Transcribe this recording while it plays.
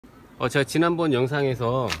제가 지난번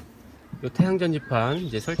영상에서 요 태양전지판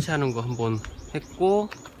이제 설치하는 거 한번 했고,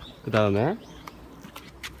 그 다음에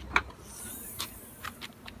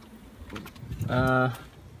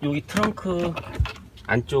여기 트렁크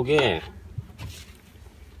안쪽에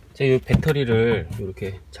제가 요 배터리를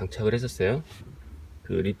이렇게 장착을 했었어요.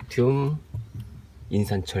 그 리튬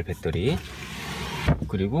인산철 배터리.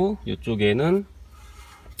 그리고 이쪽에는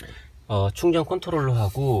충전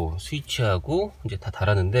컨트롤러하고 스위치하고 이제 다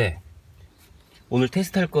달았는데, 오늘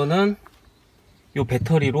테스트할 거는 이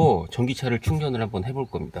배터리로 전기차를 충전을 한번 해볼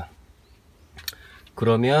겁니다.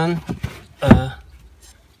 그러면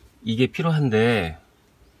이게 필요한데,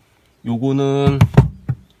 요거는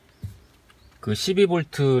그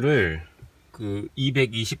 12V를 그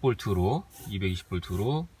 220V로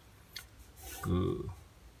그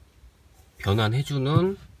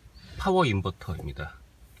변환해주는 파워인버터입니다.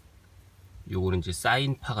 요거는 이제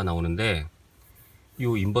사인파가 나오는데,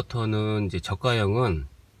 요 인버터는 이제 저가형은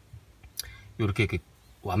요렇게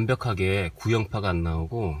완벽하게 구형파가 안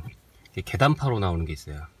나오고 계단파로 나오는 게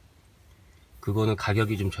있어요. 그거는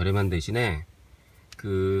가격이 좀 저렴한 대신에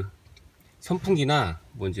그 선풍기나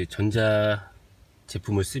뭐 이제 전자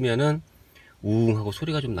제품을 쓰면은 우웅하고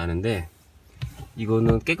소리가 좀 나는데,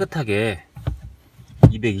 이거는 깨끗하게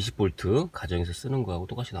 220V 가정에서 쓰는 거하고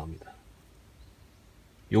똑같이 나옵니다.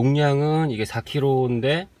 용량은 이게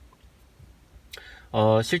 4kg인데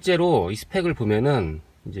실제로 이 스펙을 보면은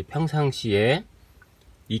이제 평상시에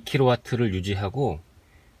 2kW를 유지하고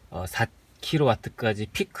 4kW까지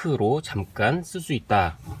피크로 잠깐 쓸 수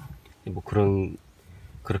있다, 뭐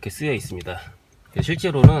그렇게 쓰여 있습니다.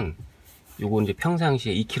 실제로는 요거 이제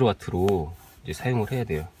평상시에 2kW로 이제 사용을 해야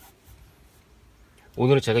돼요.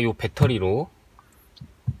 오늘은 제가 요 배터리로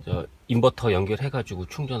인버터 연결해 가지고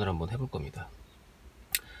충전을 한번 해볼 겁니다.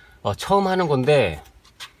 처음 하는 건데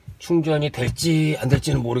충전이 될지 안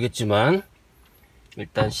될지는 모르겠지만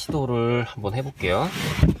일단 시도를 한번 해볼게요.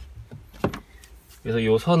 그래서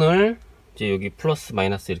요 선을 이제 여기 플러스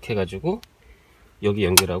마이너스 이렇게 해가지고 여기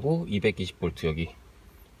연결하고 220V 여기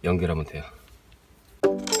연결하면 돼요.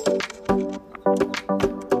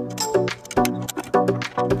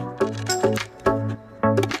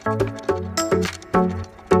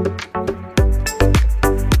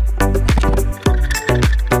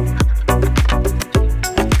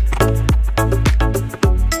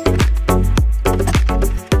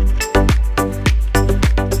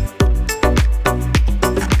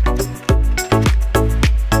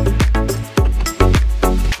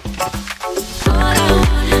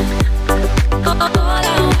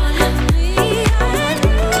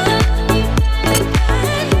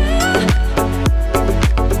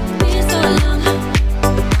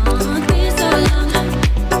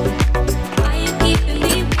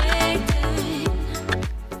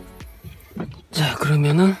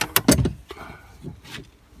 그러면은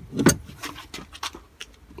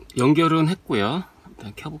연결은 했고요.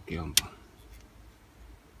 일단 켜볼게요 한번.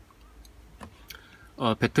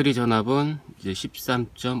 배터리 전압은 이제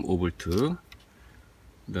 13.5V,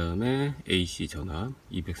 그 다음에 AC 전압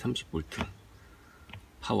 230V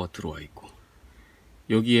파워 들어와 있고,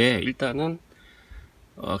 여기에 일단은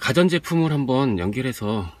가전제품을 한번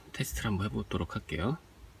연결해서 테스트를 한번 해보도록 할게요.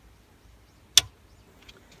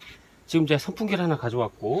 지금 제가 선풍기를 하나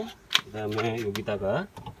가져왔고, 그 다음에 여기다가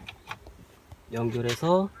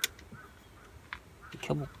연결해서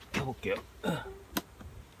켜볼게요.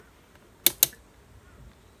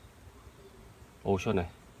 오, 시원해.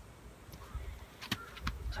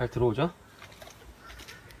 잘 들어오죠?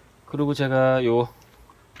 그리고 제가 요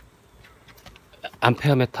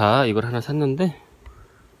암페어메타 이걸 하나 샀는데,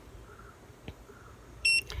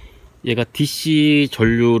 얘가 DC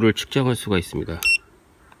전류를 측정할 수가 있습니다.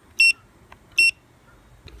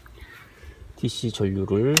 DC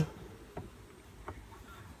전류를,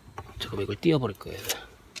 잠깐만 이걸 띄워버릴 거예요.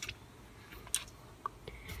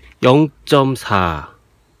 0.4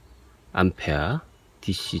 암페어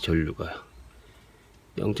DC 전류가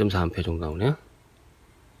 0.4 암페어 정도 나오네요.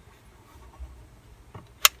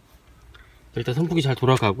 일단 선풍기 잘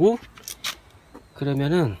돌아가고,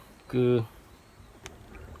 그러면은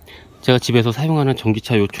제가 집에서 사용하는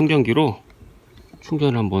전기차 요 충전기로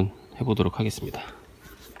충전을 한번 해보도록 하겠습니다.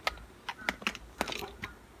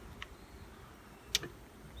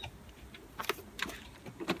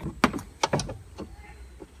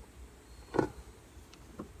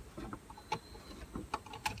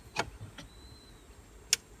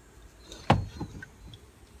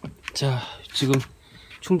 자, 지금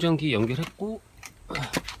충전기 연결했고,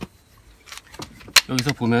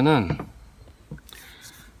 여기서 보면은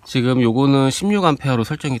지금 요거는 16A로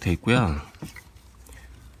설정이 되어 있고요.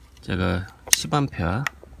 제가 10A로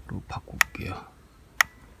바꿀게요.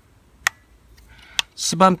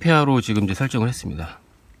 10A로 지금 이제 설정을 했습니다.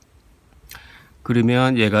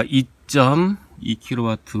 그러면 얘가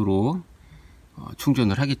 2.2kW로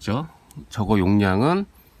충전을 하겠죠. 저거 용량은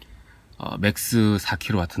맥스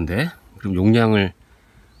 4kW인데, 그럼 용량을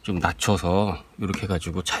좀 낮춰서 이렇게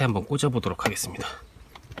해가지고 차에 한번 꽂아 보도록 하겠습니다.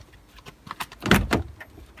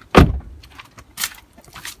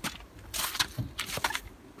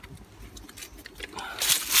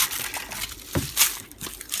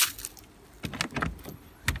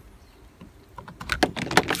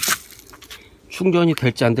 충전이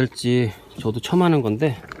될지 안 될지 저도 처음 하는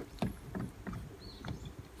건데,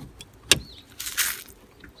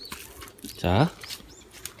 자,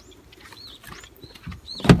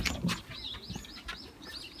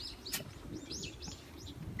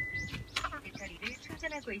 배터리를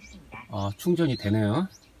충전하고 있습니다. 충전이 되네요.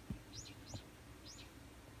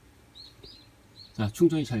 자,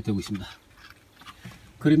 충전이 잘 되고 있습니다.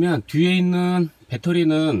 그러면 뒤에 있는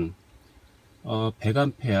배터리는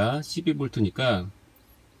 100A 12V니까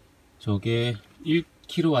저게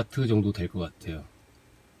 1kW 정도 될 것 같아요.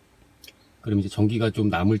 그럼 이제 전기가 좀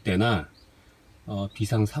남을 때나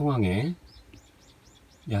비상 상황에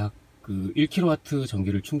약 그 1kW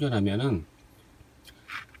전기를 충전하면은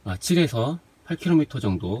 7에서 8km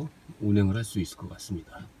정도 운행을 할 수 있을 것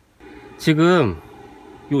같습니다. 지금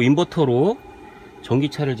요 인버터로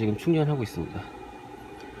전기차를 지금 충전하고 있습니다.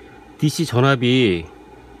 DC 전압이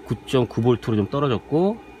 9.9V로 좀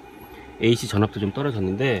떨어졌고 AC 전압도 좀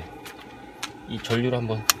떨어졌는데, 이 전류를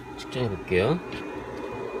한번 측정해 볼게요.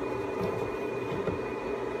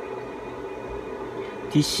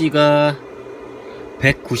 DC가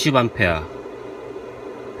 190A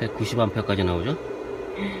 190A까지 나오죠.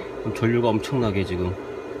 그럼 전류가 엄청나게 지금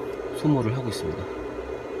소모를 하고 있습니다.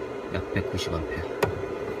 약 190A.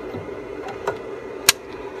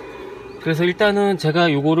 그래서 일단은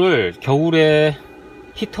제가 요거를 겨울에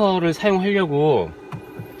히터를 사용하려고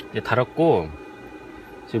이제 달았고,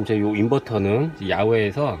 지금 제 요 인버터는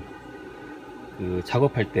야외에서 그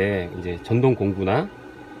작업할 때 이제 전동 공구나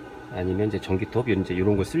아니면 이제 전기톱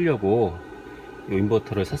이런 걸 쓰려고 요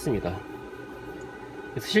인버터를 샀습니다.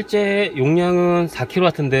 그래서 실제 용량은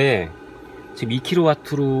 4kW인데 지금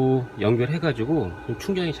 2kW로 연결해 가지고 좀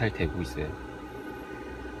충전이 잘 되고 있어요.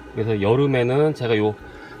 그래서 여름에는 제가 요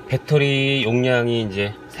배터리 용량이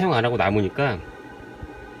이제 사용 안 하고 남으니까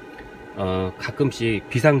가끔씩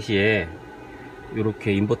비상시에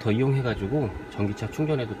이렇게 인버터 이용해 가지고 전기차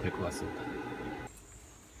충전해도 될 것 같습니다.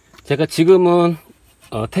 제가 지금은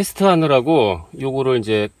테스트 하느라고 요거를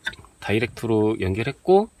이제 다이렉트로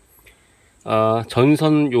연결했고,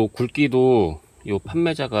 전선 요 굵기도 요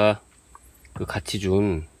판매자가 그 같이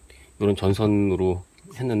준 요런 전선으로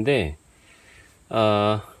했는데,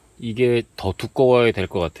 이게 더 두꺼워야 될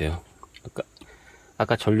것 같아요.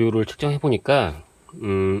 아까 전류를 측정해 보니까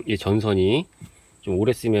이 전선이 좀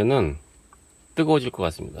오래 쓰면은 뜨거워질 것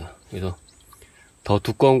같습니다. 그래서 더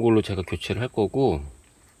두꺼운 걸로 제가 교체를 할 거고,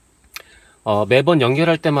 매번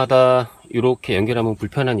연결할 때마다 이렇게 연결하면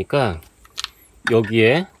불편하니까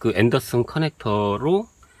여기에 그 앤더슨 커넥터로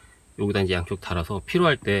여기다 이제 양쪽 달아서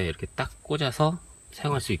필요할 때 이렇게 딱 꽂아서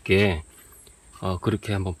사용할 수 있게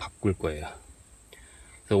그렇게 한번 바꿀 거예요.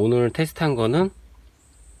 그래서 오늘 테스트한 거는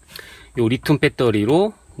요 리튬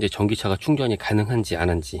배터리로 이제 전기차가 충전이 가능한지 안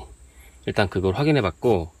한지 일단 그걸 확인해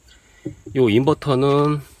봤고, 요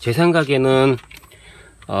인버터는 제 생각에는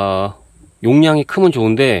용량이 크면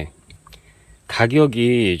좋은데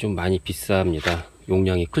가격이 좀 많이 비쌉니다.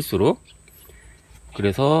 용량이 클수록.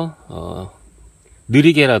 그래서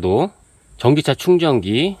느리게라도 전기차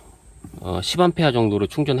충전기 10A 정도로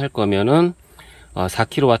충전할 거면은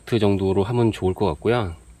 4kW 정도로 하면 좋을 것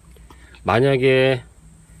같고요. 만약에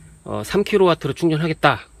 3kW로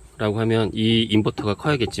충전하겠다 라고 하면 이 인버터가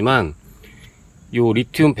커야겠지만, 요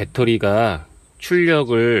리튬 배터리가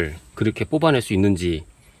출력을 그렇게 뽑아낼 수 있는지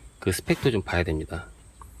그 스펙도 좀 봐야 됩니다.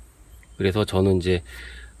 그래서 저는 이제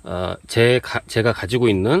제가 가지고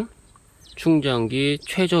있는 충전기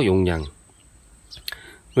최저 용량을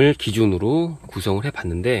기준으로 구성을 해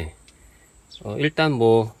봤는데, 일단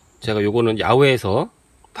뭐 제가 요거는 야외에서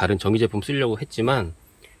다른 전기 제품 쓰려고 했지만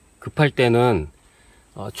급할 때는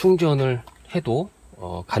충전을 해도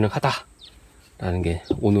가능하다 라는 게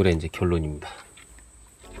오늘의 이제 결론입니다.